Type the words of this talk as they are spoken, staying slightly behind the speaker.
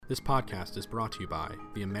This podcast is brought to you by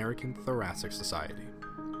the American Thoracic Society.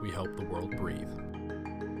 We help the world breathe.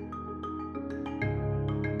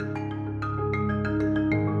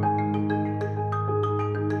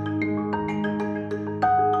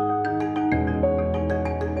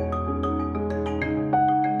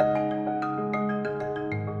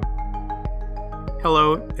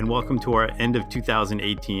 Hello, and welcome to our End of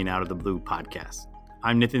 2018 Out of the Blue podcast.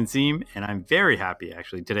 I'm Nitin Seam, and I'm very happy,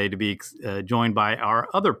 actually, today to be joined by our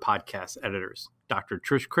other podcast editors, Dr.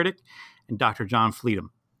 Trish Critic and Dr. John Fleetham.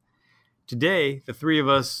 Today, the three of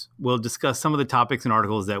us will discuss some of the topics and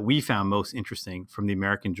articles that we found most interesting from the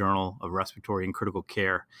American Journal of Respiratory and Critical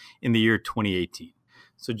Care in the year 2018.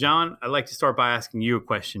 So, John, I'd like to start by asking you a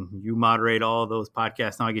question. You moderate all those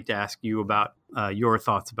podcasts. Now I get to ask you about your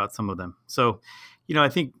thoughts about some of them. So, I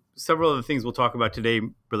think several of the things we'll talk about today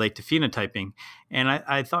relate to phenotyping. And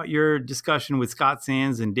I thought your discussion with Scott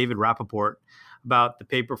Sands and David Rappaport about the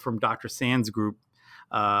paper from Dr. Sands' group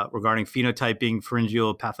regarding phenotyping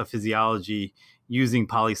pharyngeal pathophysiology using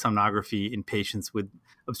polysomnography in patients with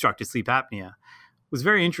obstructive sleep apnea was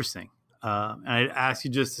very interesting. And I'd ask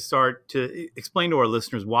you just to start to explain to our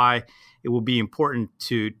listeners why it will be important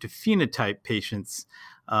to phenotype patients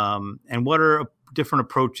and what are different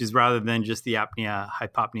approaches rather than just the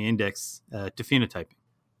apnea-hypopnea index to phenotyping.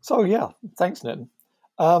 So, thanks, Nitin.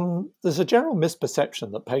 There's a general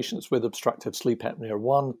misperception that patients with obstructive sleep apnea are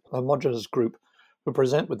one homogeneous group who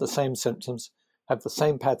present with the same symptoms, have the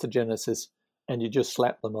same pathogenesis, and you just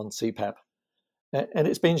slap them on CPAP. And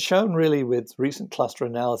it's been shown really with recent cluster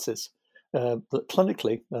analysis that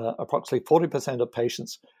clinically, approximately 40% of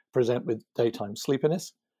patients present with daytime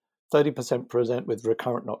sleepiness, 30% present with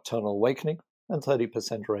recurrent nocturnal awakening, and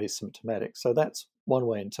 30% are asymptomatic. So that's one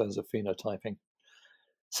way in terms of phenotyping.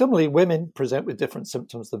 Similarly, women present with different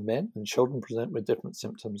symptoms than men, and children present with different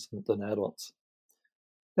symptoms than adults.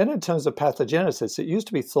 Then in terms of pathogenesis, it used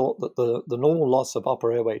to be thought that the normal loss of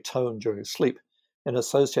upper airway tone during sleep in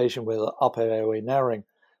association with upper airway narrowing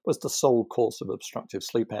was the sole cause of obstructive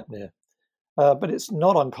sleep apnea. But it's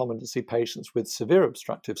not uncommon to see patients with severe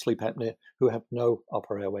obstructive sleep apnea who have no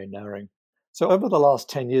upper airway narrowing. So over the last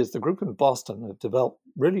 10 years, the group in Boston have developed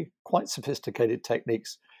really quite sophisticated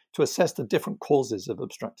techniques to assess the different causes of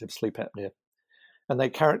obstructive sleep apnea. And they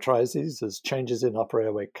characterize these as changes in upper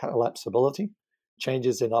airway collapsibility,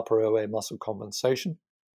 changes in upper airway muscle compensation,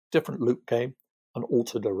 different loop gain, and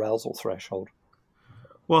altered arousal threshold.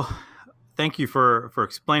 Well, thank you for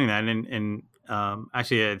explaining that. And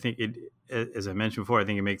actually, I think as I mentioned before, I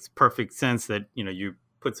think it makes perfect sense that, you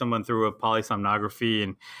put someone through a polysomnography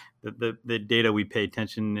and the data we pay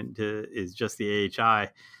attention to is just the AHI.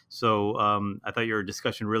 So I thought your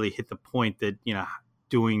discussion really hit the point that,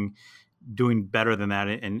 doing better than that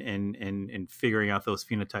and figuring out those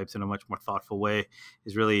phenotypes in a much more thoughtful way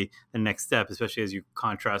is really the next step, especially as you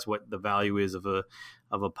contrast what the value is of a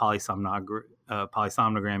polysomnogram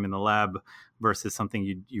in the lab versus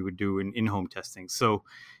something you would do in in-home testing. So,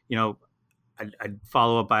 I'd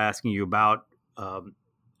follow up by asking you about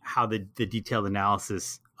how the detailed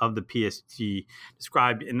analysis of the PST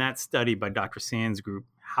described in that study by Dr. Sands' group.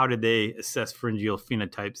 How did they assess pharyngeal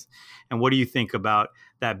phenotypes? And what do you think about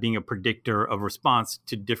that being a predictor of response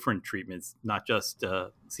to different treatments, not just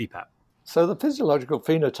CPAP? So the physiological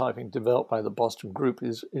phenotyping developed by the Boston group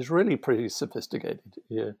is really pretty sophisticated.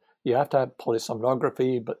 You have to have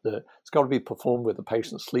polysomnography, but it's got to be performed with the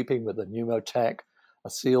patient sleeping with a pneumotach, a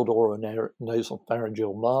sealed oronasal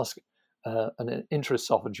pharyngeal mask, and an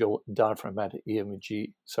intraesophageal diaphragmatic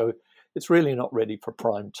EMG. So it's really not ready for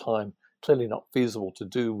prime time, clearly not feasible to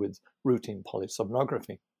do with routine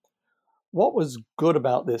polysomnography. What was good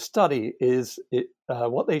about this study is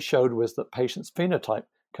what they showed was that patients' phenotype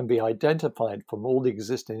can be identified from all the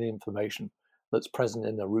existing information that's present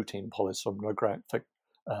in the routine polysomnographic,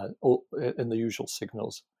 in the usual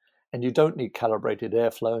signals. And you don't need calibrated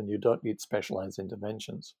airflow and you don't need specialized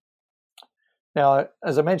interventions. Now,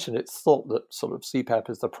 as I mentioned, it's thought that sort of CPAP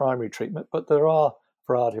is the primary treatment, but there are a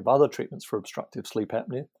variety of other treatments for obstructive sleep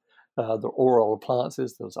apnea. There are oral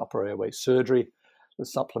appliances, there's upper airway surgery,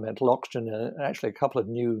 there's supplemental oxygen, and actually a couple of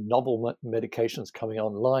new novel medications coming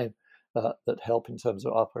online that help in terms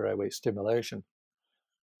of upper airway stimulation.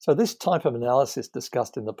 So this type of analysis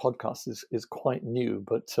discussed in the podcast is quite new,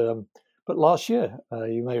 but last year,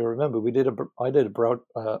 you may remember, I did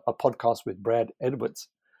a podcast with Brad Edwards,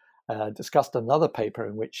 discussed another paper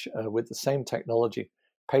in which, with the same technology,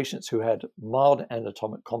 patients who had mild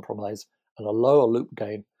anatomic compromise and a lower loop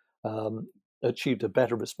gain achieved a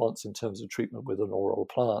better response in terms of treatment with an oral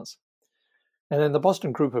appliance. And then the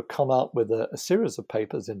Boston group have come out with a series of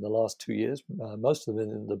papers in the last 2 years, most of them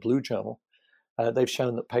in the Blue Journal, They've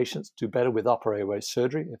shown that patients do better with upper airway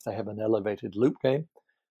surgery if they have an elevated loop gain,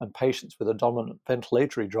 and patients with a dominant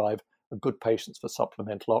ventilatory drive are good patients for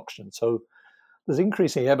supplemental oxygen. So there's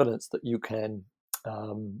increasing evidence that you can,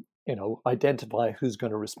 identify who's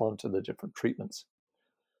going to respond to the different treatments.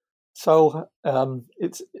 So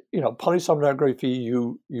it's, polysomnography,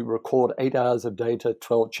 you record 8 hours of data,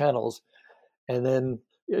 12 channels, and then,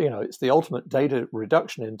 it's the ultimate data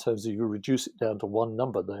reduction in terms of you reduce it down to one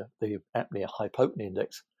number, the apnea-hypopnea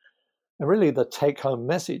index. And really the take-home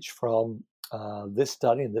message from this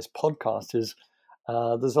study and this podcast is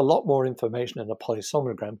there's a lot more information in a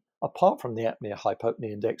polysomnogram, apart from the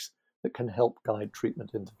apnea-hypopnea index, that can help guide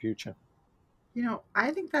treatment in the future.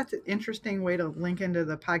 I think that's an interesting way to link into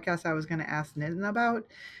the podcast I was going to ask Nitin about,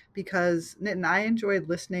 because Nitin, I enjoyed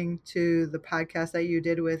listening to the podcast that you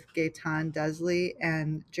did with Gaetan Desley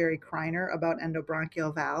and Jerry Kreiner about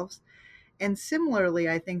endobronchial valves. And similarly,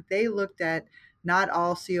 I think they looked at not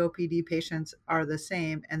all COPD patients are the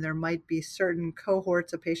same, and there might be certain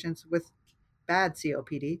cohorts of patients with bad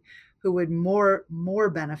COPD who would more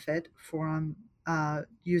benefit from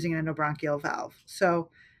using an endobronchial valve. So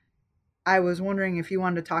I was wondering if you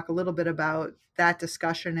wanted to talk a little bit about that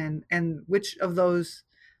discussion and which of those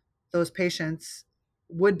patients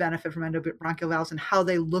would benefit from endobronchial valves and how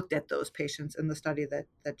they looked at those patients in the study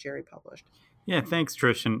that Jerry published. Yeah, thanks,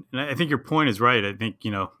 Trish. And I think your point is right. I think,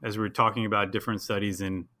 as we were talking about different studies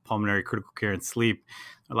in pulmonary critical care and sleep,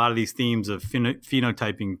 a lot of these themes of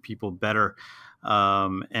phenotyping people better.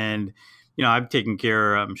 I've taken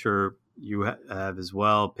care, I'm sure you have as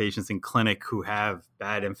well, patients in clinic who have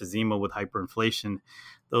bad emphysema with hyperinflation.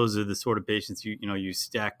 Those are the sort of patients you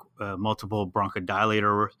stack multiple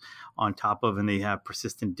bronchodilator on top of, and they have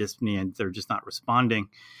persistent dyspnea and they're just not responding.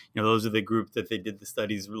 Those are the group that they did the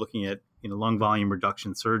studies looking at lung volume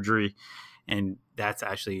reduction surgery, and that's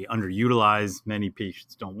actually underutilized. Many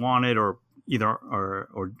patients don't want it, or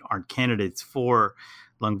aren't candidates for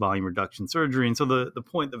lung volume reduction surgery. And so the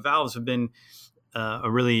valves have been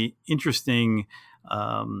a really interesting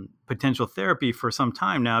potential therapy for some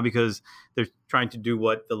time now, because they're trying to do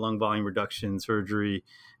what the lung volume reduction surgery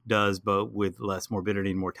does, but with less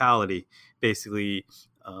morbidity and mortality. Basically,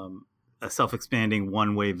 a self-expanding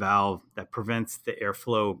one-way valve that prevents the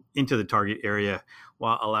airflow into the target area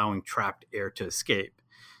while allowing trapped air to escape.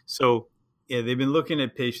 So they've been looking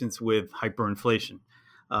at patients with hyperinflation.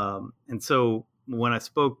 And so when I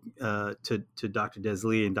spoke to Dr.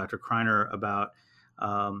 Desley and Dr. Kreiner about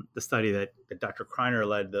the study that Dr. Kreiner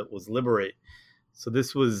led, that was Liberate. So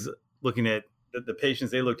this was looking at the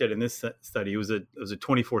patients they looked at in this study. It was a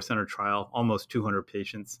 24-center trial, almost 200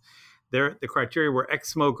 patients. The criteria were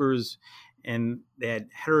ex-smokers, and they had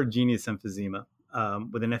heterogeneous emphysema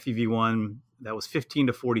with an FEV1 that was 15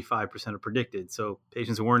 to 45% of predicted. So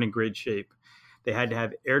patients who weren't in great shape. They had to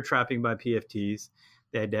have air trapping by PFTs.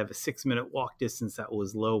 They had to have a 6-minute walk distance that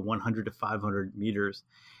was low, 100 to 500 meters.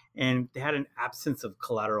 And they had an absence of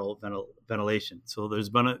collateral ventilation. So there's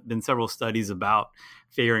been several studies about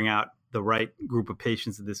figuring out the right group of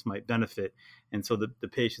patients that this might benefit. And so the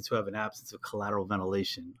patients who have an absence of collateral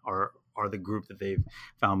ventilation are the group that they've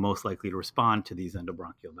found most likely to respond to these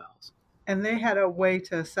endobronchial valves. And they had a way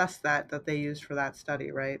to assess that they used for that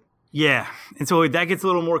study, right? Yeah. And so that gets a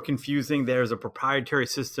little more confusing. There's a proprietary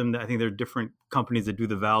system that I think there are different companies that do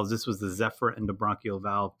the valves. This was the Zephyr endobronchial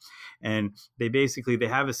valve. And they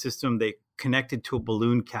have a system they connected to a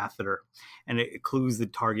balloon catheter, and it occludes the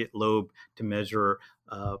target lobe to measure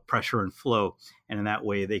pressure and flow. And in that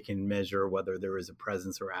way, they can measure whether there is a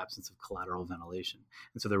presence or absence of collateral ventilation.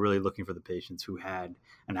 And so they're really looking for the patients who had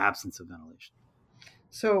an absence of ventilation.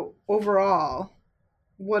 So overall,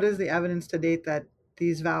 what is the evidence to date that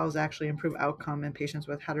these valves actually improve outcome in patients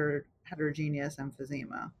with heterogeneous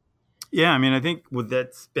emphysema? Yeah, I think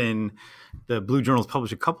that's been, the Blue Journal's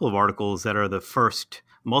published a couple of articles that are the first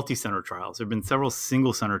multi-center trials. There have been several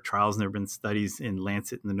single-center trials, and there have been studies in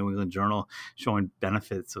Lancet and the New England Journal showing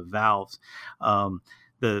benefits of valves.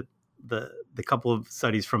 The couple of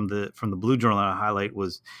studies from the Blue Journal that I highlight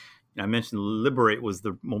was, I mentioned Liberate was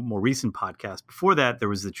the more recent podcast. Before that, there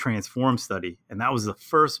was the Transform study, and that was the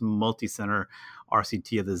first multi-center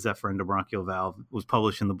RCT of the Zephyr endobronchial valve. It was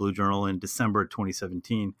published in the Blue Journal in December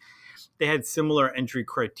 2017. They had similar entry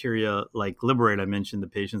criteria like Liberate. I mentioned the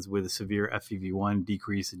patients with a severe FEV1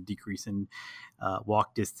 decrease in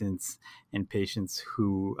walk distance, and patients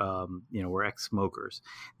who were ex-smokers.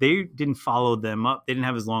 They didn't follow them up. They didn't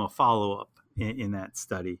have as long a follow-up in that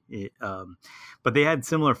study. But they had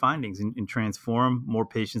similar findings in Transform. More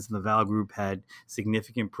patients in the VAL group had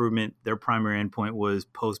significant improvement. Their primary endpoint was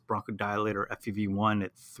post-bronchodilator FEV1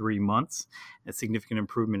 at 3 months, a significant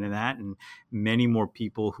improvement in that. And many more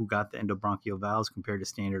people who got the endobronchial valves compared to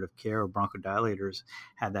standard of care or bronchodilators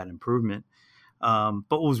had that improvement. But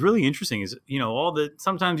what was really interesting is,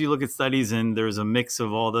 sometimes you look at studies and there's a mix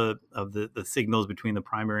of all the signals between the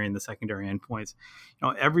primary and the secondary endpoints.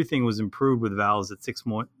 Everything was improved with valves at 6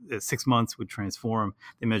 months with Transform.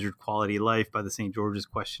 They measured quality of life by the St. George's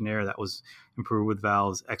questionnaire. That was improved with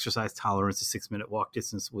valves. Exercise tolerance, the 6-minute walk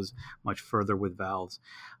distance, was much further with valves.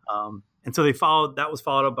 And so that was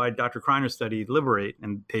followed up by Dr. Kreiner's study, Liberate,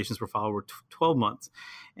 and patients were followed for 12 months.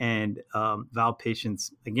 And valve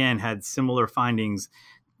patients, again, had similar findings,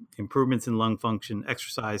 improvements in lung function,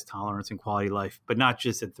 exercise tolerance, and quality of life, but not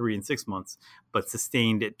just at 3 and 6 months, but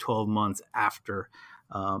sustained at 12 months after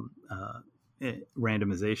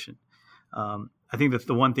randomization. I think that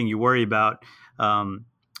the one thing you worry about,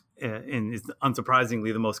 and it's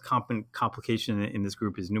unsurprisingly the most common complication in this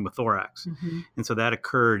group, is pneumothorax. Mm-hmm. And so that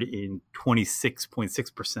occurred in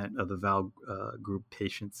 26.6% of the VAL group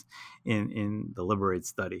patients in the Liberate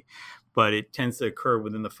study. But it tends to occur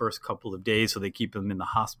within the first couple of days, so they keep them in the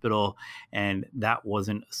hospital, and that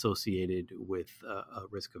wasn't associated with a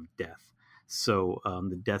risk of death. So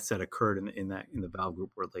the deaths that occurred in the VAL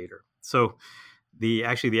group were later. So the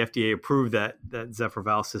FDA approved that Zephyr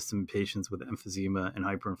valve system in patients with emphysema and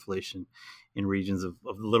hyperinflation in regions of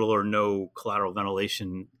little or no collateral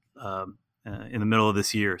ventilation in the middle of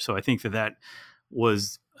this year. So I think that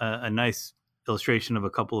was a nice illustration of a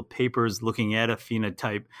couple of papers looking at a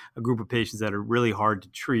phenotype, a group of patients that are really hard to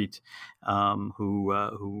treat, who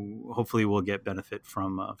hopefully will get benefit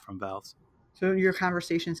from valves. So your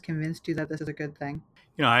conversations convinced you that this is a good thing?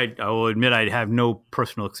 I will admit I have no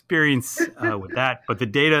personal experience with that, but the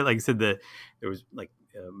data, like I said, there was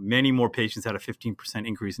many more patients had a 15%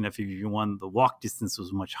 increase in FEV1. The walk distance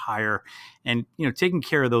was much higher, and taking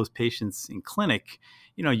care of those patients in clinic,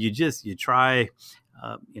 you try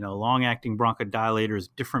long-acting bronchodilators,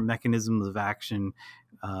 different mechanisms of action.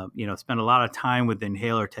 Spend a lot of time with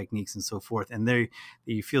inhaler techniques and so forth. And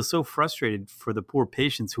you feel so frustrated for the poor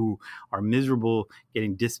patients who are miserable,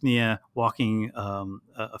 getting dyspnea, walking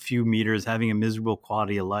a few meters, having a miserable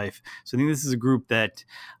quality of life. So I think this is a group that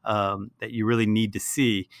you really need to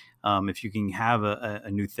see if you can have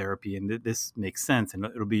a new therapy. And this makes sense. And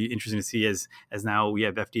it'll be interesting to see as now we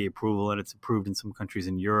have FDA approval and it's approved in some countries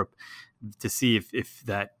in Europe, to see if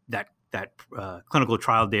that clinical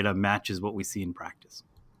trial data matches what we see in practice.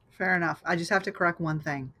 Fair enough. I just have to correct one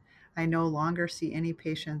thing. I no longer see any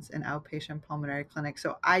patients in outpatient pulmonary clinic,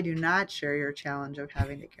 so I do not share your challenge of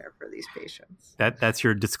having to care for these patients. That's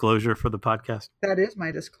your disclosure for the podcast? That is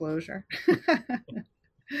my disclosure.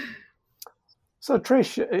 So,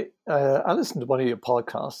 Trish, I listened to one of your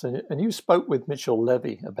podcasts, and you spoke with Mitchell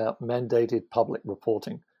Levy about mandated public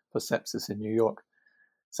reporting for sepsis in New York.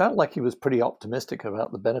 Sounded like he was pretty optimistic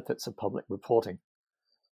about the benefits of public reporting.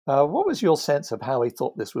 What was your sense of how he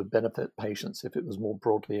thought this would benefit patients if it was more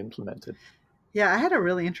broadly implemented? Yeah, I had a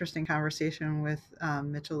really interesting conversation with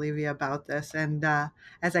Mitchell Levy about this. And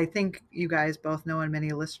as I think you guys both know and many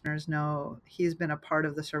listeners know, he's been a part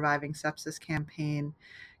of the Surviving Sepsis campaign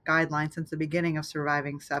guideline since the beginning of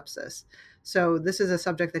Surviving Sepsis. So this is a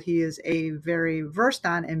subject that he is A, very versed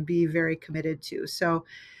on, and B, very committed to. So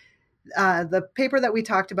the paper that we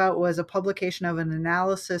talked about was a publication of an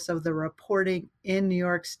analysis of the reporting in New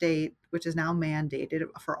York State, which is now mandated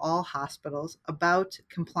for all hospitals, about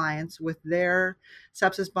compliance with their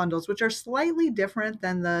sepsis bundles, which are slightly different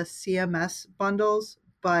than the CMS bundles,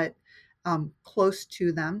 but close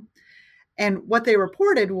to them. And what they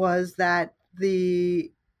reported was that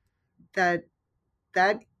that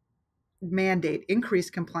mandate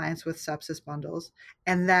increased compliance with sepsis bundles,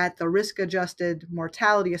 and that the risk-adjusted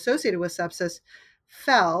mortality associated with sepsis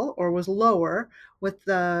fell or was lower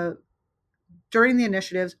during the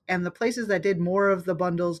initiatives, and the places that did more of the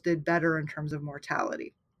bundles did better in terms of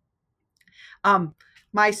mortality.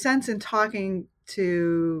 My sense in talking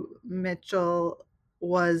to Mitchell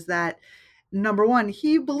was that, number one,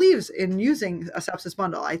 he believes in using a sepsis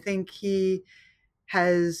bundle. I think he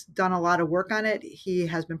has done a lot of work on it. He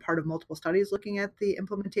has been part of multiple studies looking at the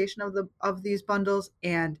implementation of these bundles,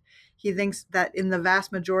 and he thinks that in the vast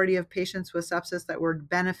majority of patients with sepsis that we're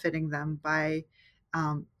benefiting them by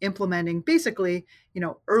implementing basically,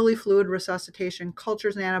 early fluid resuscitation,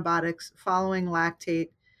 cultures and antibiotics, following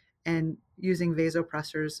lactate, and using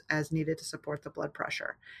vasopressors as needed to support the blood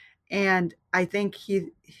pressure. And I think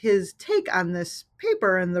his take on this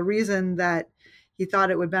paper, and the reason that he thought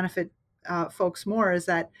it would benefit folks more is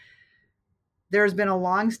that there's been a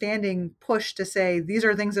long-standing push to say these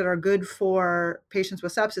are things that are good for patients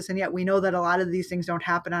with sepsis, and yet we know that a lot of these things don't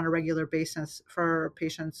happen on a regular basis for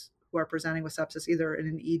patients who are presenting with sepsis, either in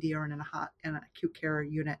an ED or in an acute care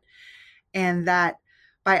unit. And that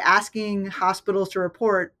by asking hospitals to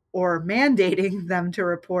report or mandating them to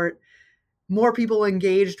report, more people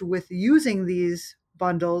engaged with using these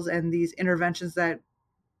bundles and these interventions that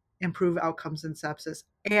improve outcomes in sepsis.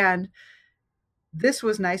 And this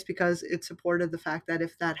was nice because it supported the fact that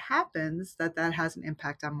if that happens, that has an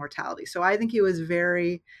impact on mortality. So I think he was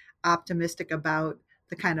very optimistic about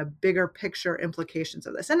the kind of bigger picture implications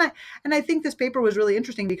of this. And I think this paper was really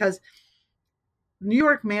interesting because New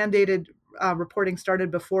York mandated reporting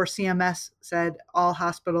started before CMS said all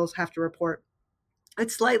hospitals have to report.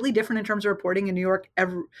 It's slightly different in terms of reporting. In New York,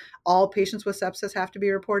 all patients with sepsis have to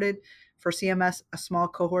be reported. For CMS, a small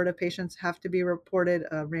cohort of patients have to be reported,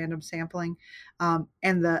 a random sampling. And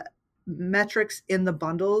the metrics in the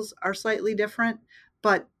bundles are slightly different,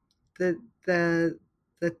 but the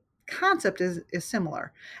concept is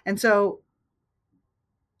similar. And so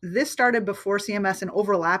this started before CMS and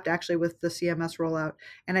overlapped actually with the CMS rollout.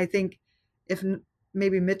 And I think if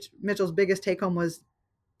maybe Mitchell's biggest take home was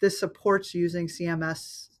this supports using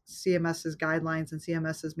CMS's guidelines and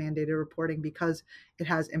CMS's mandated reporting because it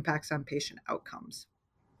has impacts on patient outcomes.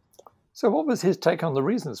 So what was his take on the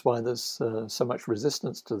reasons why there's so much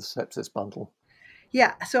resistance to the sepsis bundle?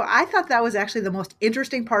 Yeah, so I thought that was actually the most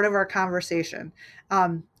interesting part of our conversation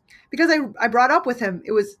because I brought up with him,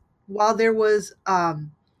 it was while there was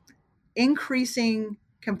increasing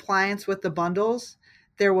compliance with the bundles,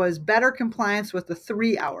 there was better compliance with the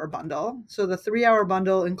 3-hour bundle. So the 3-hour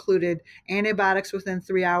bundle included antibiotics within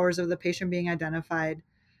 3 hours of the patient being identified,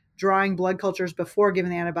 drawing blood cultures before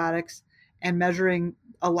giving the antibiotics, and measuring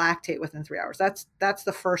a lactate within 3 hours. That's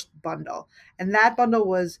the first bundle. And that bundle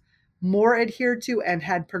was more adhered to and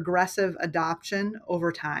had progressive adoption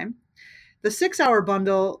over time. The 6-hour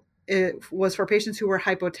bundle, it was for patients who were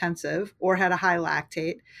hypotensive or had a high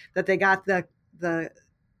lactate, that they got the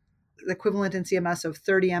equivalent in CMS of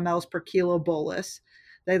 30 mLs per kilo bolus.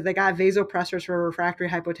 They got vasopressors for refractory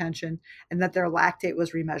hypotension, and that their lactate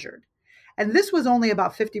was remeasured. And this was only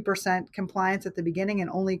about 50% compliance at the beginning and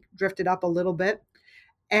only drifted up a little bit.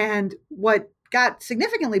 And what got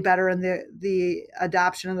significantly better in the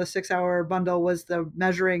adoption of the 6-hour bundle was the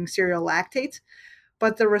measuring serial lactates.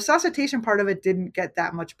 But the resuscitation part of it didn't get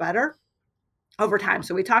that much better over time.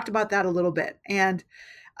 So we talked about that a little bit. And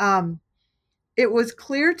it was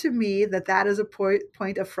clear to me that is a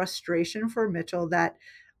point of frustration for Mitchell, that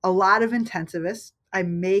a lot of intensivists, I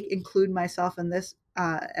may include myself in this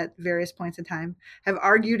at various points in time, have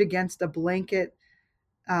argued against a blanket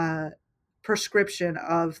prescription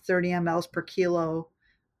of 30 mLs per kilo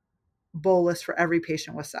bolus for every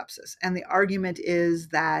patient with sepsis. And the argument is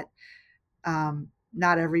that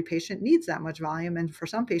not every patient needs that much volume. And for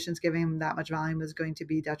some patients, giving them that much volume is going to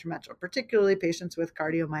be detrimental, particularly patients with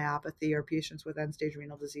cardiomyopathy or patients with end-stage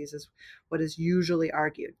renal disease is what is usually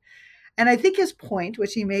argued. And I think his point,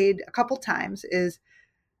 which he made a couple times, is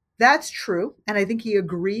that's true. And I think he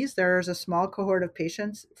agrees there's a small cohort of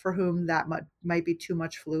patients for whom that might be too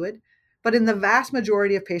much fluid. But in the vast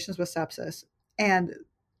majority of patients with sepsis, and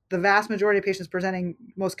the vast majority of patients presenting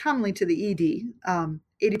most commonly to the ED,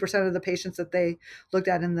 80% of the patients that they looked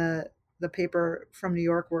at in the paper from New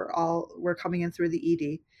York were coming in through the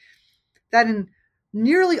ED, that in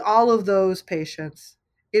nearly all of those patients,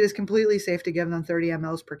 it is completely safe to give them 30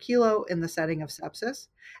 mLs per kilo in the setting of sepsis,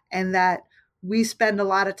 and that we spend a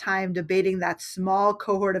lot of time debating that small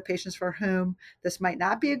cohort of patients for whom this might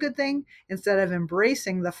not be a good thing, instead of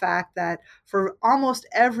embracing the fact that for almost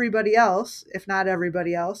everybody else, if not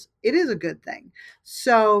everybody else, it is a good thing.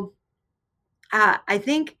 So I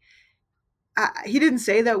think he didn't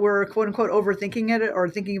say that we're quote unquote overthinking it or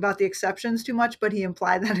thinking about the exceptions too much, but he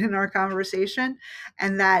implied that in our conversation,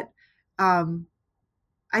 and that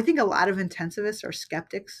I think a lot of intensivists are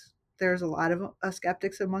skeptics. There's a lot of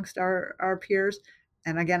skeptics amongst our peers.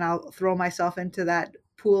 And again, I'll throw myself into that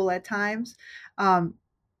pool at times.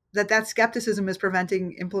 That skepticism is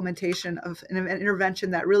preventing implementation of an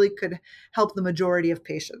intervention that really could help the majority of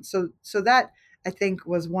patients. So that, I think,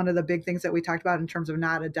 was one of the big things that we talked about in terms of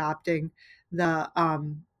not adopting the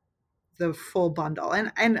full bundle.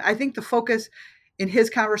 And I think the focus in his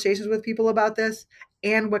conversations with people about this,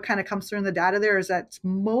 and what kind of comes through in the data there, is that it's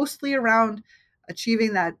mostly around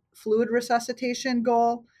achieving that fluid resuscitation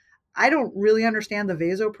goal, I don't really understand the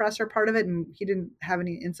vasopressor part of it, and he didn't have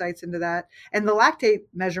any insights into that. And the lactate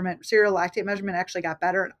measurement, serial lactate measurement, actually got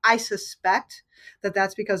better. And I suspect that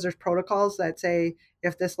that's because there's protocols that say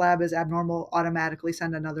if this lab is abnormal, automatically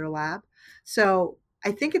send another lab. So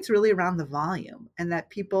I think it's really around the volume, and that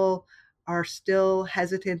people are still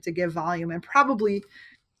hesitant to give volume, and probably,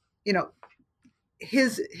 you know,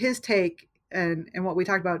 his take and what we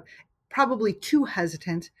talked about, probably too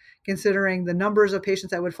hesitant considering the numbers of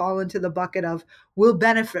patients that would fall into the bucket of will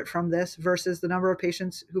benefit from this versus the number of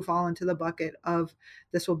patients who fall into the bucket of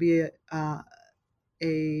this will be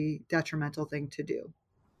a detrimental thing to do.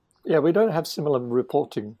 Yeah, we don't have similar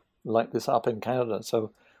reporting like this up in Canada,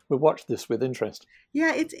 so we'll watch this with interest.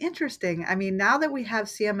 Yeah, it's interesting. I mean, now that we have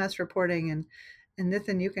CMS reporting, and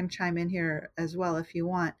Nithin, you can chime in here as well if you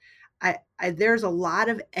want. There's a lot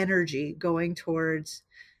of energy going towards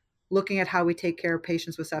looking at how we take care of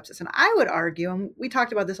patients with sepsis. And I would argue, and we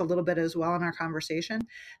talked about this a little bit as well in our conversation,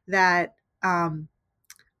 that on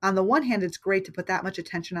the one hand, it's great to put that much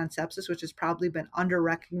attention on sepsis, which has probably been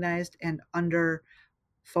under-recognized and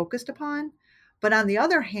under-focused upon. But on the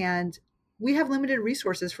other hand, we have limited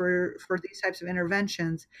resources for these types of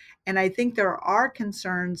interventions. And I think there are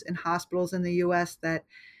concerns in hospitals in the US that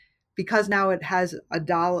because now it has a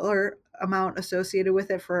dollar amount associated with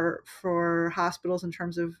it for hospitals in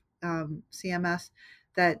terms of CMS,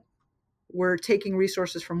 that we're taking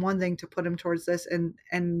resources from one thing to put them towards this,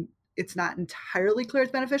 and it's not entirely clear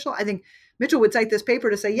it's beneficial. I think Mitchell would cite this paper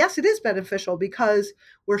to say, yes, it is beneficial because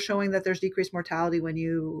we're showing that there's decreased mortality when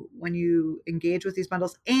you engage with these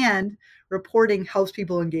bundles, and reporting helps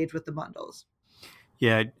people engage with the bundles.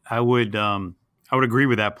 Yeah, I would agree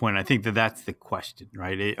with that point. I think that's the question,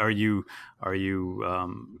 right? Are you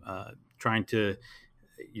trying to,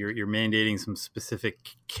 you're mandating some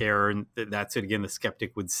specific care, and that's it. Again, the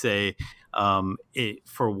skeptic would say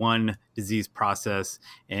for one disease process,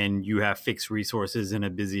 and you have fixed resources in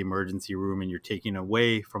a busy emergency room, and you're taking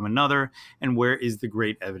away from another, and where is the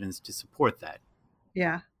great evidence to support that?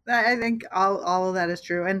 Yeah, I think all of that is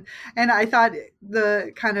true, and I thought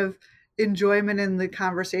the kind of enjoyment in the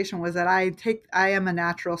conversation was that I am a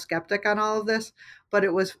natural skeptic on all of this, but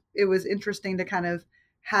it was interesting to kind of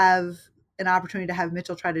have an opportunity to have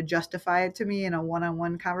Mitchell try to justify it to me in a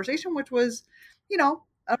one-on-one conversation, which was,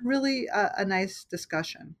 a really a nice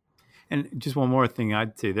discussion. And just one more thing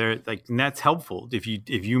I'd say there, and that's helpful. If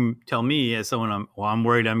you tell me as someone, I'm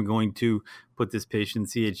worried I'm going to put this patient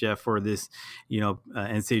CHF, or this,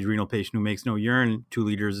 end-stage renal patient who makes no urine, 2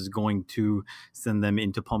 liters is going to send them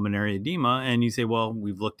into pulmonary edema. And you say, well,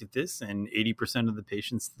 we've looked at this, and 80% of the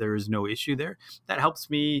patients, there is no issue there. That helps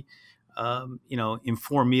me,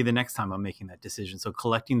 inform me the next time I'm making that decision. So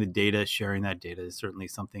collecting the data, sharing that data is certainly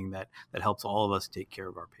something that helps all of us take care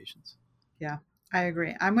of our patients. Yeah. I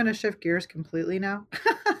agree. I'm going to shift gears completely now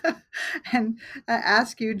and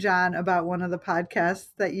ask you, John, about one of the podcasts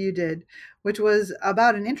that you did, which was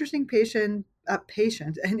about an interesting an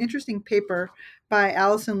interesting paper by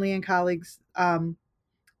Allison Lee and colleagues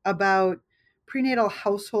about prenatal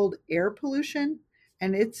household air pollution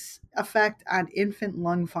and its effect on infant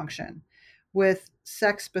lung function with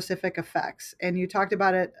sex-specific effects. And you talked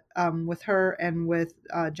about it with her and with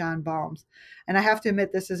John Balmes. And I have to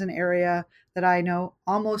admit, this is an area that I know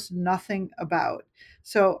almost nothing about.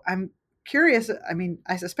 So I'm curious. I mean,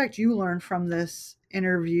 I suspect you learned from this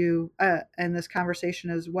interview and this conversation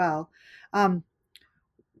as well.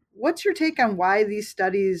 What's your take on why these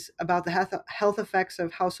studies about the health effects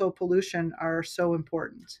of household pollution are so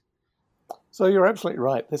important? So you're absolutely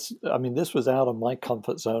right. This was out of my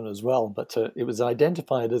comfort zone as well, but it was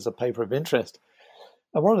identified as a paper of interest.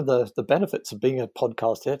 And one of the benefits of being a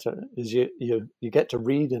podcast editor is you get to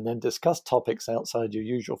read and then discuss topics outside your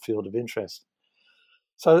usual field of interest.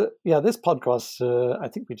 So yeah, this podcast, I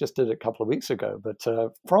think we just did it a couple of weeks ago, but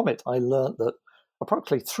from it I learned that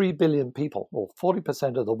approximately 3 billion people, or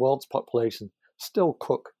 40% of the world's population, still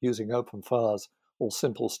cook using open fires or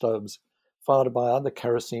simple stoves, fired by either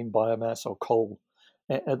kerosene, biomass, or coal,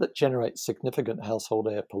 that generates significant household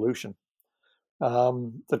air pollution.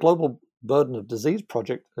 The Global Burden of Disease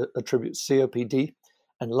Project attributes COPD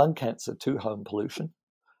and lung cancer to home pollution.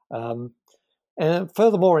 And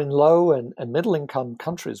furthermore, in low and middle-income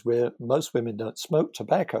countries where most women don't smoke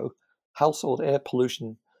tobacco, household air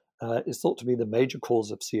pollution is thought to be the major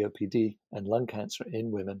cause of COPD and lung cancer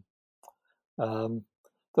in women.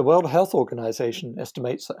 The World Health Organization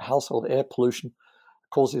estimates that household air pollution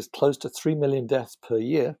causes close to 3 million deaths per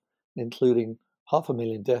year, including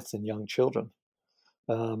 500,000 deaths in young children,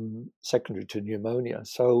 secondary to pneumonia.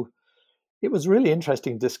 So it was really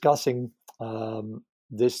interesting discussing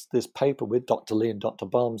this paper with Dr. Lee and Dr.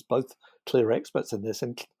 Balmes, both clear experts in this,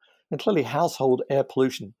 and clearly household air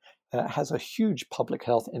pollution has a huge public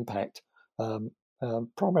health impact,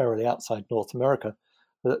 primarily outside North America,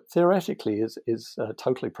 that theoretically is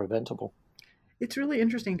totally preventable. It's really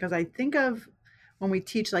interesting because I think of when we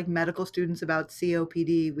teach like medical students about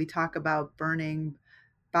COPD, we talk about burning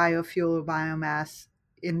biofuel or biomass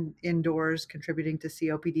indoors contributing to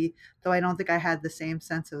COPD, though I don't think I had the same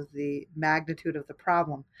sense of the magnitude of the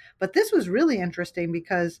problem. But this was really interesting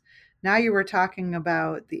because now you were talking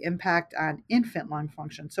about the impact on infant lung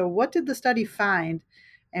function. So what did the study find,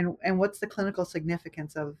 and what's the clinical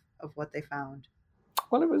significance of what they found?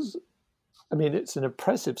 Well, it's an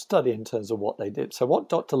impressive study in terms of what they did. So what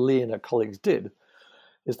Dr. Lee and her colleagues did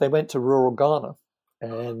is they went to rural Ghana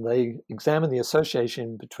and they examined the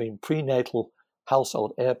association between prenatal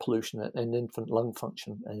household air pollution and infant lung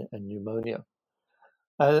function and pneumonia.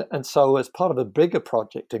 And so as part of a bigger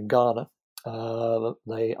project in Ghana,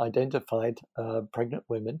 they identified pregnant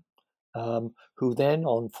women who then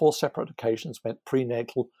on 4 separate occasions went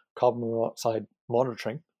prenatal carbon monoxide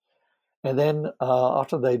monitoring. And then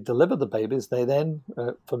after they delivered the babies, they then,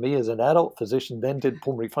 for me as an adult physician, then did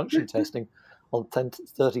pulmonary function testing on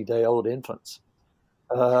 30-day-old infants.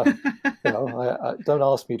 I don't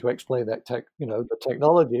ask me to explain that the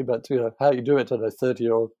technology, but how you do it to a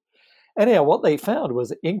 30-year-old. Anyhow, what they found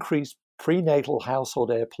was increased prenatal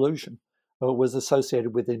household air pollution was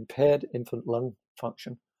associated with impaired infant lung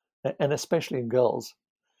function, and especially in girls.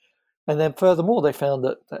 And then furthermore, they found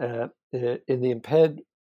that in the impaired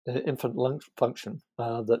infant lung function,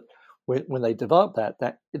 that when they developed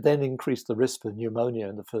that then increased the risk for pneumonia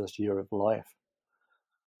in the first year of life.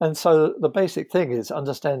 And so the basic thing is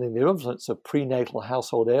understanding the influence of prenatal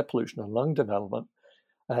household air pollution on lung development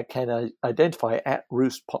can identify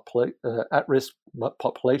at-risk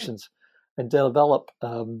populations and develop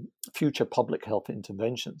future public health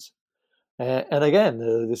interventions. And again,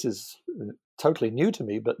 this is totally new to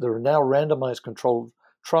me, but there are now randomized controlled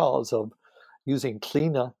trials of using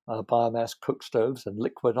cleaner biomass cook stoves and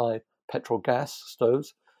liquefied petrol gas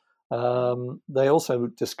stoves. They also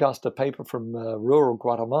discussed a paper from rural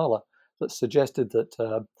Guatemala that suggested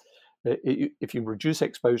that if you reduce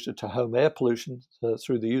exposure to home air pollution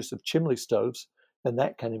through the use of chimney stoves, then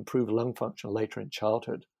that can improve lung function later in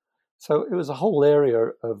childhood. So it was a whole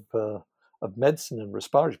area of medicine and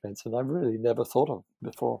respiratory medicine I've really never thought of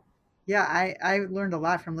before. Yeah, I learned a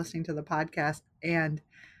lot from listening to the podcast, and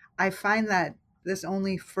I find that this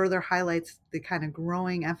only further highlights the kind of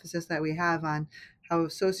growing emphasis that we have on how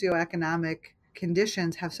socioeconomic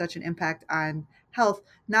conditions have such an impact on health,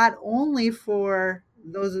 not only for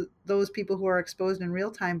those people who are exposed in real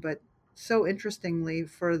time, but so interestingly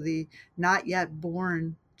for the not yet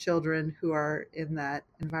born children who are in that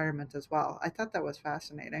environment as well. I thought that was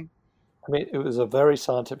fascinating. I mean, it was a very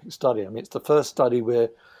scientific study. I mean, it's the first study where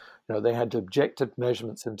they had objective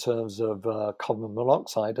measurements in terms of carbon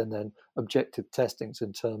monoxide and then objective testings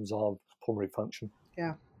in terms of pulmonary function.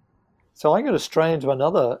 Yeah. So I'm going to stray into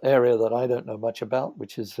another area that I don't know much about,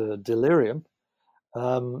 which is delirium.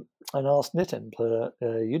 And asked Nitin,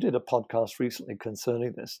 you did a podcast recently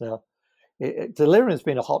concerning this. Now, delirium has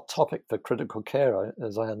been a hot topic for critical care,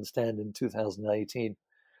 as I understand, in 2018.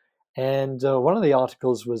 And one of the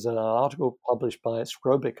articles was an article published by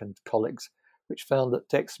Skrobic and colleagues, which found that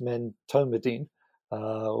dexmedetomidine,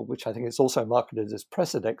 which I think is also marketed as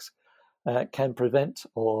Precedex, can prevent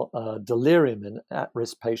delirium in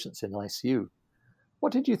at-risk patients in ICU.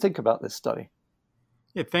 What did you think about this study?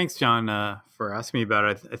 Yeah, thanks, John, for asking me about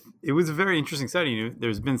it. It was a very interesting study.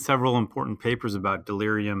 There's been several important papers about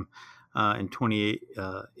delirium in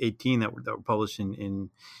 2018 that were published in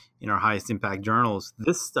our highest impact journals.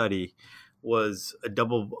 This study was a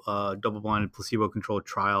double-blinded placebo-controlled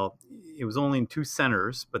trial. It was only in 2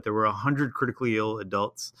 centers, but there were 100 critically ill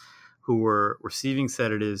adults who were receiving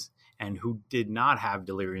sedatives and who did not have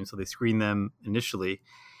delirium. So they screened them initially,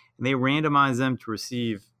 and they randomized them to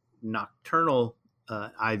receive nocturnal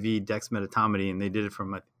IV dexmedetomidine. They did it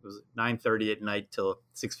from 9:30 at night till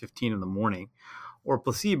 6:15 in the morning, or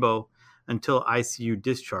placebo until ICU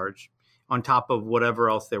discharge, on top of whatever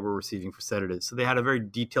else they were receiving for sedatives. So they had a very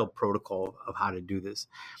detailed protocol of how to do this.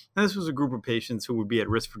 And this was a group of patients who would be at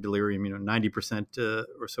risk for delirium. 90%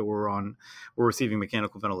 or so were receiving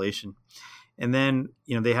mechanical ventilation. And then,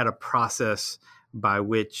 they had a process by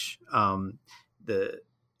which when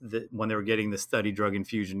they were getting the study drug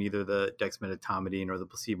infusion, either the dexmedetomidine or the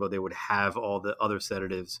placebo, they would have all the other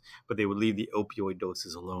sedatives, but they would leave the opioid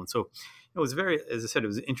doses alone. So it was as I said, it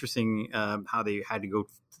was interesting how they had to go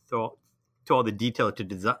to all the detail to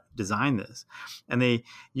design this. And they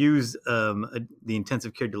use the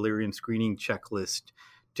intensive care delirium screening checklist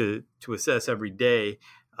to assess every day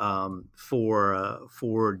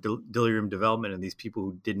for delirium development in these people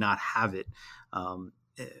who did not have it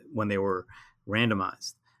when they were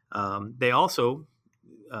randomized. They also,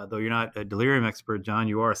 though you're not a delirium expert, John,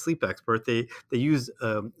 you are a sleep expert. They use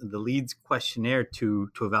the LEADS questionnaire to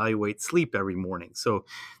evaluate sleep every morning. So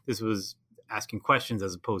this was asking questions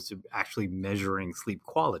as opposed to actually measuring sleep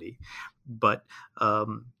quality. But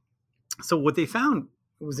so what they found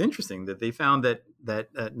was interesting, that they found that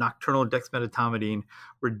nocturnal dexmedetomidine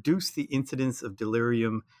reduced the incidence of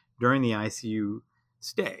delirium during the ICU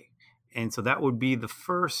stay. And so that would be the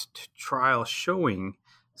first trial showing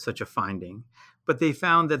such a finding. But they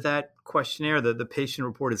found that questionnaire, the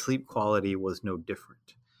patient-reported sleep quality, was no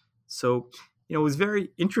different. So, it was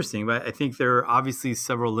very interesting, but I think there are obviously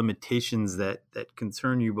several limitations that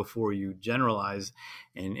concern you before you generalize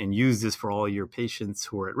and use this for all your patients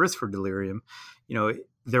who are at risk for delirium.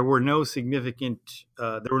 There were no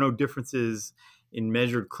differences in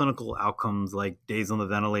measured clinical outcomes like days on the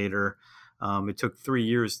ventilator. It took 3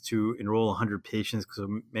 years to enroll 100 patients because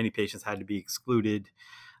many patients had to be excluded.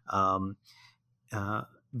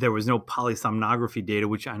 There was no polysomnography data,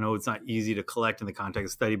 which I know it's not easy to collect in the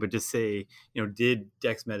context of study, but just say, did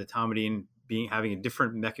dexmedetomidine having a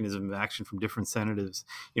different mechanism of action from different sedatives,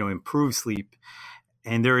 improve sleep?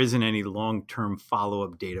 And there isn't any long-term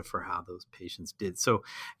follow-up data for how those patients did. So,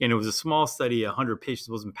 it was a small study, 100 patients,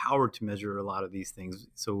 wasn't powered to measure a lot of these things.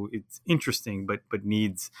 So it's interesting, but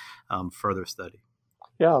needs further study.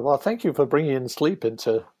 Yeah, well, thank you for bringing in sleep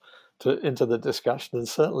into the discussion, and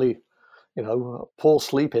certainly, poor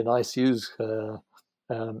sleep in ICUs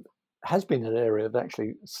has been an area of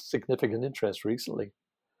actually significant interest recently.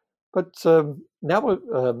 But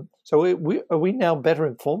now, so are we now better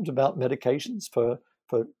informed about medications for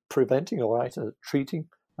preventing or treating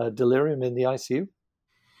delirium in the ICU?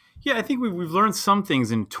 Yeah, I think we've learned some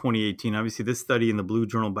things in 2018. Obviously, this study in the Blue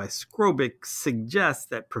Journal by Skrobic suggests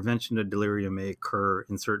that prevention of delirium may occur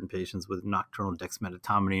in certain patients with nocturnal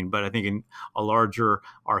dexmedetomidine. But I think in a larger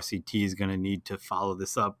RCT is going to need to follow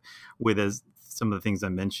this up with, as some of the things I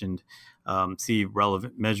mentioned, see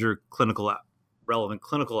measure relevant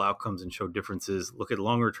clinical outcomes and show differences, look at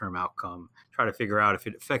longer-term outcome, try to figure out if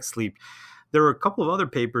it affects sleep. There were a couple of other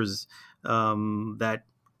papers that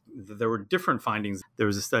there were different findings. There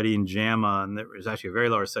was a study in JAMA, and there was actually a very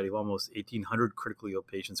large study of almost 1,800 critically ill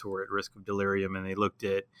patients who were at risk of delirium, and they looked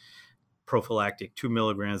at prophylactic 2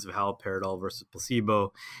 milligrams of haloperidol versus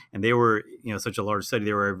placebo. And they were, such a large study,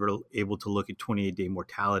 they were able to look at 28-day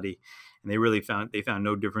mortality. And they found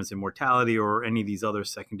no difference in mortality or any of these other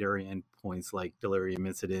secondary endpoints like delirium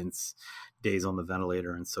incidence, days on the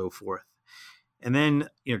ventilator, and so forth. And then,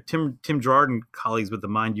 Tim Gerard and colleagues with the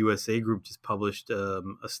Mind USA group just published a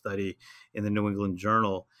study in the New England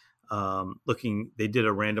Journal they did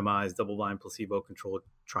a randomized double-blind placebo-controlled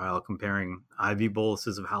trial comparing IV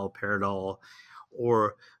boluses of haloperidol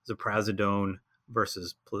or ziprasidone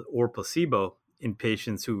or placebo in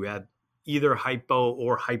patients who had either hypo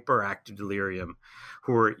or hyperactive delirium,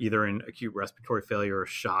 who were either in acute respiratory failure or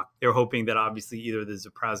shock. They were hoping that obviously either the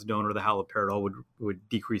ziprasidone or the haloperidol would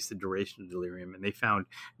decrease the duration of delirium, and they found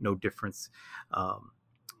no difference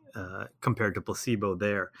compared to placebo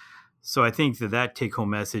there. So I think that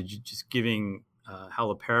take-home message, just giving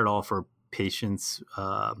haloperidol for patients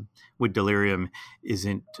with delirium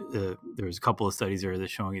isn't. There's a couple of studies there that are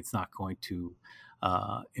showing it's not going to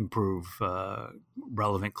improve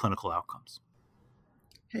relevant clinical outcomes.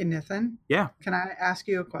 Hey, Nathan. Yeah. Can I ask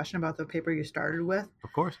you a question about the paper you started with?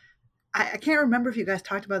 Of course. I can't remember if you guys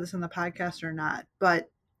talked about this in the podcast or not, but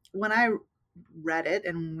when I read it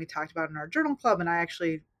and we talked about it in our journal club, and I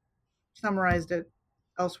actually summarized it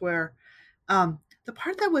elsewhere, the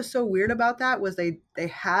part that was so weird about that was they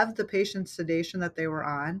have the patient's sedation that they were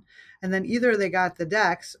on, and then either they got the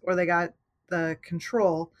dex or they got the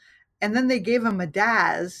control, and then they gave them a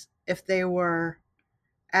DAS if they were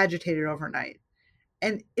agitated overnight.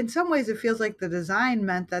 And in some ways, it feels like the design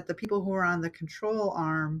meant that the people who were on the control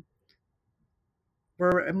arm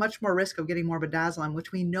were at much more risk of getting morbidazolam,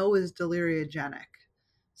 which we know is deliriogenic.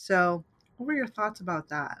 So what were your thoughts about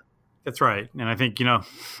that? That's right. And I think,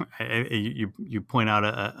 you point out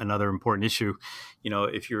another important issue.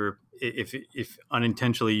 If if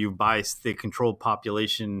unintentionally you bias the control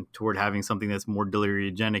population toward having something that's more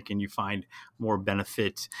deliriogenic and you find more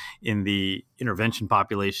benefit in the intervention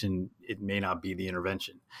population, it may not be the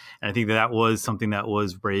intervention. And I think that was something that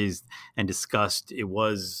was raised and discussed. It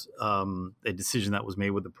was a decision that was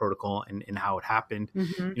made with the protocol and how it happened.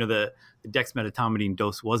 Mm-hmm. The dexmedetomidine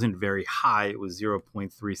dose wasn't very high. It was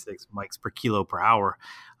 0.36 mics per kilo per hour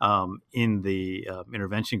in the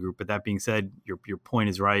intervention group. But that being said, your point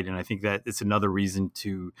is right. And I think that it's another reason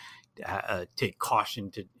to take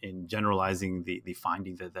caution in generalizing the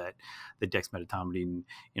finding that the dexmedetomidine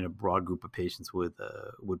in a broad group of patients would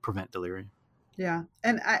prevent delirium. Yeah.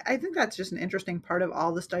 And I think that's just an interesting part of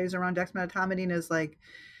all the studies around dexmedetomidine is like,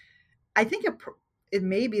 I think it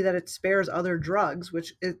may be that it spares other drugs,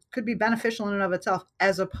 which it could be beneficial in and of itself,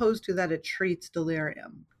 as opposed to that it treats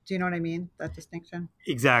delirium. Do you know what I mean? That distinction?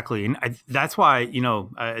 Exactly. And that's why,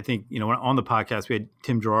 I think, on the podcast, we had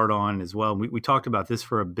Tim Gerard on as well. We talked about this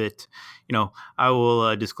for a bit. I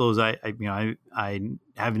will disclose, I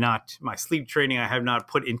have not, my sleep training, I have not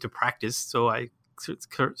put into practice. So I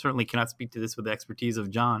certainly cannot speak to this with the expertise of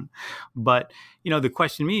John. But, the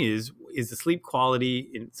question to me is the sleep quality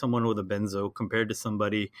in someone with a benzo compared to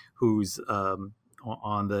somebody who's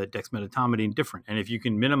on the dexmedetomidine different? And if you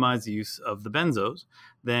can minimize the use of the benzos,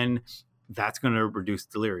 then that's going to reduce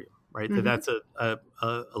delirium, right? Mm-hmm. That's a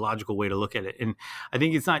logical way to look at it. And I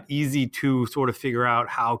think it's not easy to sort of figure out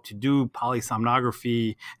how to do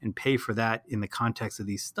polysomnography and pay for that in the context of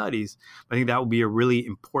these studies. But I think that would be a really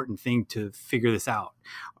important thing to figure this out.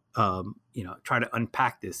 Try to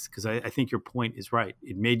unpack this, because I think your point is right.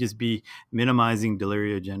 It may just be minimizing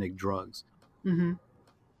deliriogenic drugs. Mm-hmm.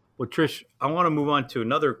 Well, Trish, I want to move on to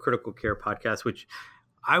another critical care podcast, which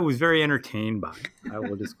I was very entertained by, I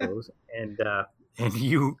will disclose. And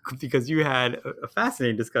you, because you had a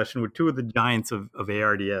fascinating discussion with two of the giants of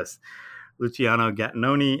ARDS, Luciano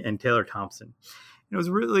Gattinoni and Taylor Thompson. It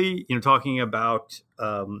was really, talking about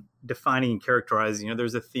defining and characterizing,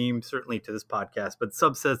 there's a theme certainly to this podcast, but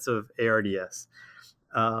subsets of ARDS.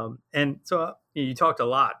 And so you talked a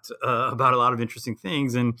lot about a lot of interesting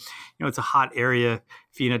things, and it's a hot area,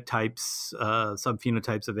 phenotypes,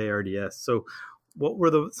 subphenotypes of ARDS. So what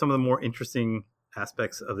were some of the more interesting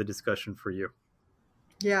aspects of the discussion for you?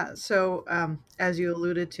 Yeah. So as you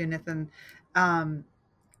alluded to, Nathan,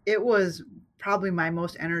 it was probably my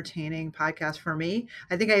most entertaining podcast for me.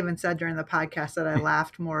 I think I even said during the podcast that I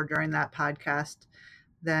laughed more during that podcast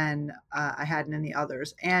than I had in any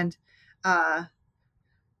others. And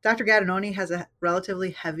Dr. Gattinoni has a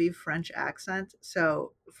relatively heavy French accent.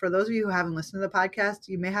 So for those of you who haven't listened to the podcast,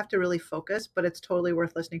 you may have to really focus, but it's totally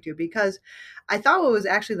worth listening to, because I thought what was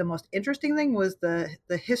actually the most interesting thing was the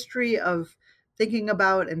history of thinking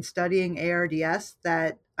about and studying ARDS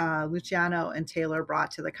that Luciano and Taylor brought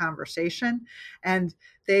to the conversation. And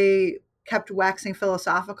they kept waxing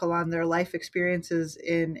philosophical on their life experiences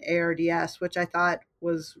in ARDS, which I thought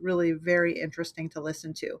was really very interesting to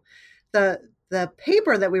listen to. The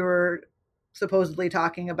paper that we were supposedly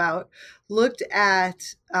talking about looked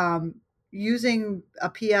at using a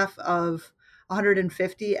PF of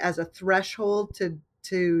 150 as a threshold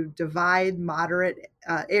to divide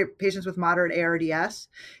patients with moderate ARDS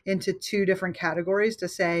into two different categories, to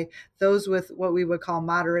say those with what we would call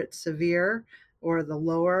moderate severe, or the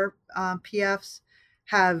lower PFs,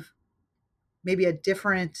 have maybe a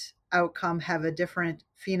different outcome, have a different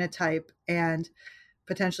phenotype, and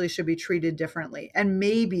potentially should be treated differently. And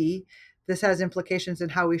maybe this has implications in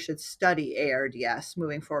how we should study ARDS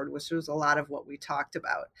moving forward, which was a lot of what we talked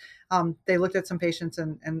about. They looked at some patients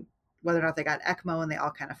and whether or not they got ECMO, and they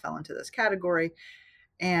all kind of fell into this category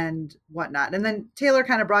and whatnot. And then Taylor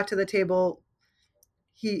kind of brought to the table,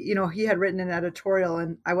 he had written an editorial,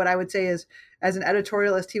 and what I would say is, as an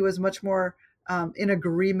editorialist, he was much more in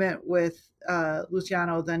agreement with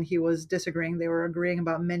Luciano than he was disagreeing. They were agreeing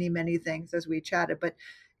about many, many things as we chatted. But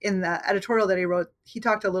in the editorial that he wrote, he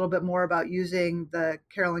talked a little bit more about using the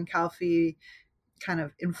Carolyn Calfee kind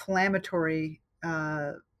of inflammatory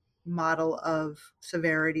model of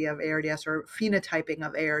severity of ARDS, or phenotyping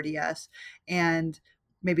of ARDS. And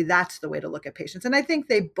maybe that's the way to look at patients. And I think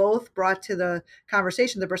they both brought to the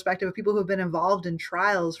conversation the perspective of people who have been involved in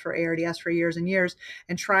trials for ARDS for years and years,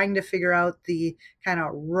 and trying to figure out the kind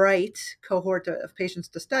of right cohort of patients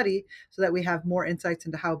to study so that we have more insights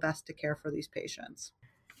into how best to care for these patients.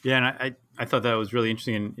 Yeah, and I thought that was really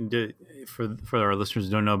interesting. And for our listeners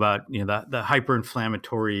who don't know about the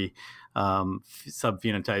hyperinflammatory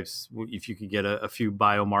subphenotypes, if you could get a few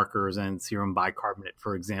biomarkers and serum bicarbonate,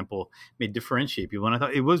 for example, may differentiate people. And I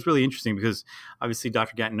thought it was really interesting because obviously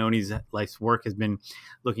Dr. Gattinoni's life's work has been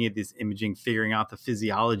looking at this imaging, figuring out the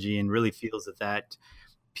physiology, and really feels that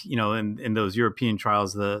in those European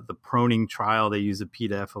trials, the proning trial, they use a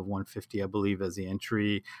PDEF of 150, I believe, as the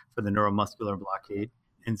entry for the neuromuscular blockade.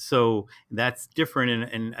 And so that's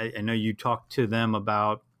different. And I know you talked to them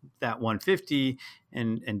about that 150,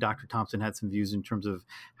 and Dr. Thompson had some views in terms of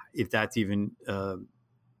if that's even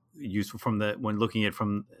useful when looking at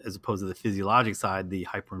from as opposed to the physiologic side, the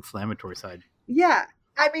hyperinflammatory side. Yeah.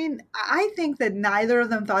 I mean, I think that neither of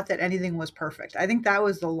them thought that anything was perfect. I think that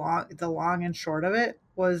was the long and short of it,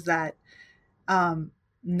 was that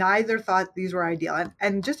neither thought these were ideal.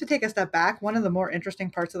 And just to take a step back, one of the more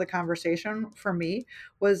interesting parts of the conversation for me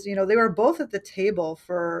was, they were both at the table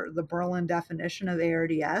for the Berlin definition of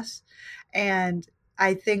ARDS. And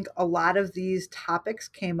I think a lot of these topics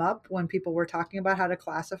came up when people were talking about how to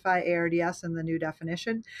classify ARDS in the new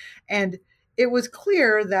definition. And it was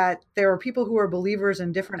clear that there were people who were believers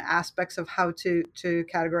in different aspects of how to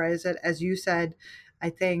categorize it. As you said, I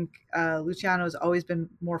think Luciano has always been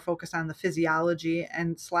more focused on the physiology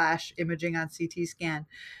and / imaging on CT scan.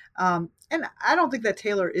 And I don't think that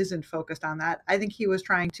Taylor isn't focused on that. I think he was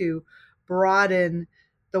trying to broaden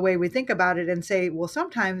the way we think about it and say, well,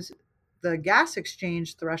 sometimes the gas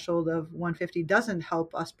exchange threshold of 150 doesn't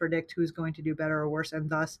help us predict who's going to do better or worse.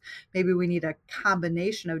 And thus, maybe we need a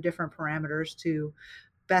combination of different parameters to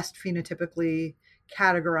best phenotypically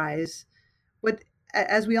categorize what,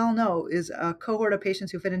 as we all know, is a cohort of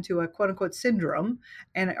patients who fit into a quote unquote syndrome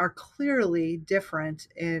and are clearly different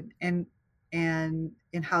in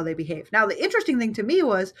how they behave. Now, the interesting thing to me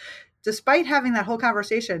was, despite having that whole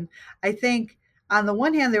conversation, I think on the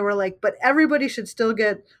one hand, they were like, but everybody should still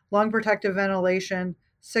get lung protective ventilation,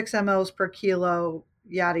 6 mLs per kilo,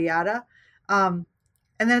 yada, yada. And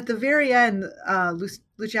then at the very end,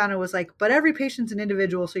 Luciano was like, but every patient's an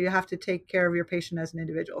individual, so you have to take care of your patient as an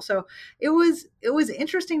individual. So it was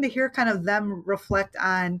interesting to hear kind of them reflect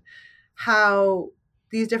on how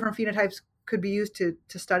these different phenotypes could be used to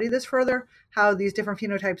study this further, how these different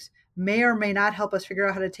phenotypes may or may not help us figure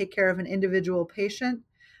out how to take care of an individual patient,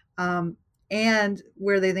 and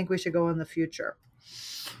where they think we should go in the future.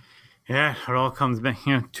 Yeah, it all comes back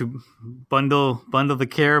to bundle the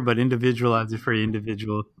care, but individualize it for the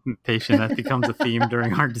individual patient. That becomes a theme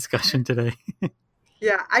during our discussion today.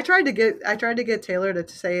 Yeah, I tried to get Taylor to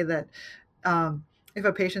say that if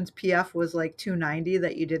a patient's PF was like 290,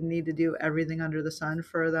 that you didn't need to do everything under the sun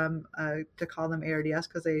for them to call them ARDS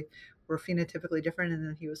because they were phenotypically different. And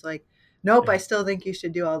then he was like, nope, I still think you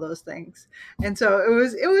should do all those things. And so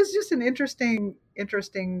it was just an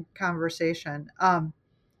interesting conversation.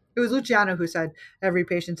 It was Luciano who said every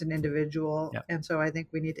patient's an individual. Yep. And so I think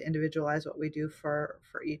we need to individualize what we do for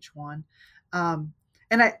each one. And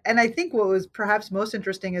I think what was perhaps most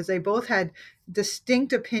interesting is they both had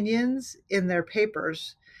distinct opinions in their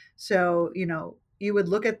papers. So, you would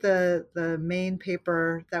look at the main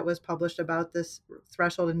paper that was published about this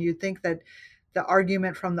threshold, and you'd think that the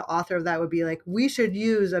argument from the author of that would be like, we should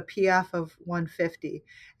use a PF of 150.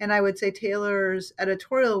 And I would say Taylor's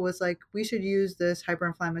editorial was like, we should use this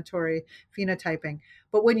hyperinflammatory phenotyping.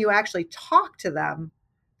 But when you actually talk to them,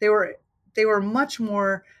 they were much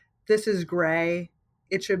more, this is gray.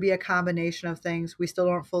 It should be a combination of things. We still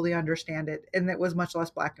don't fully understand it. And it was much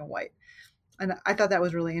less black and white. And I thought that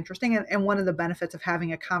was really interesting. And one of the benefits of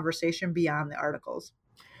having a conversation beyond the articles.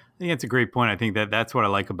 I think that's a great point. I think that's what I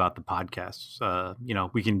like about the podcasts.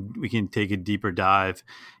 We can take a deeper dive,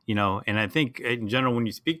 and I think in general, when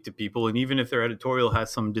you speak to people, and even if their editorial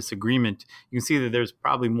has some disagreement, you can see that there's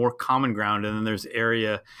probably more common ground, and then there's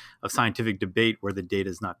area of scientific debate where the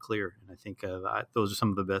data is not clear. And I think those are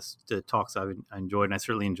some of the best talks I've enjoyed, and I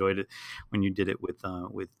certainly enjoyed it when you did it with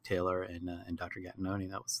Taylor and Dr.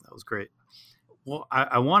 Gattinoni. That was great. Well,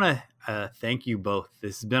 I want to thank you both.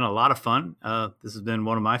 This has been a lot of fun. This has been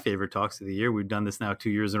one of my favorite talks of the year. We've done this now 2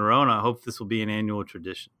 years in a row, and I hope this will be an annual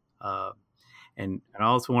tradition. And I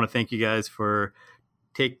also want to thank you guys for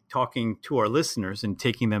talking to our listeners and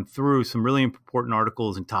taking them through some really important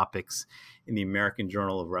articles and topics in the American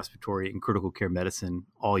Journal of Respiratory and Critical Care Medicine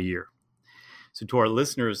all year. So to our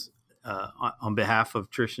listeners, on behalf of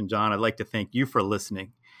Trish and John, I'd like to thank you for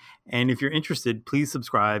listening. And if you're interested, please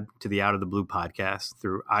subscribe to the Out of the Blue podcast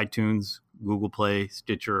through iTunes, Google Play,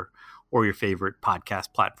 Stitcher, or your favorite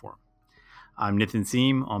podcast platform. I'm Nitin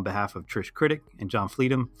Seam on behalf of Trish Critic and John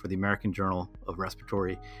Fleetham for the American Journal of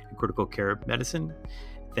Respiratory and Critical Care Medicine.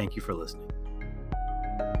 Thank you for listening.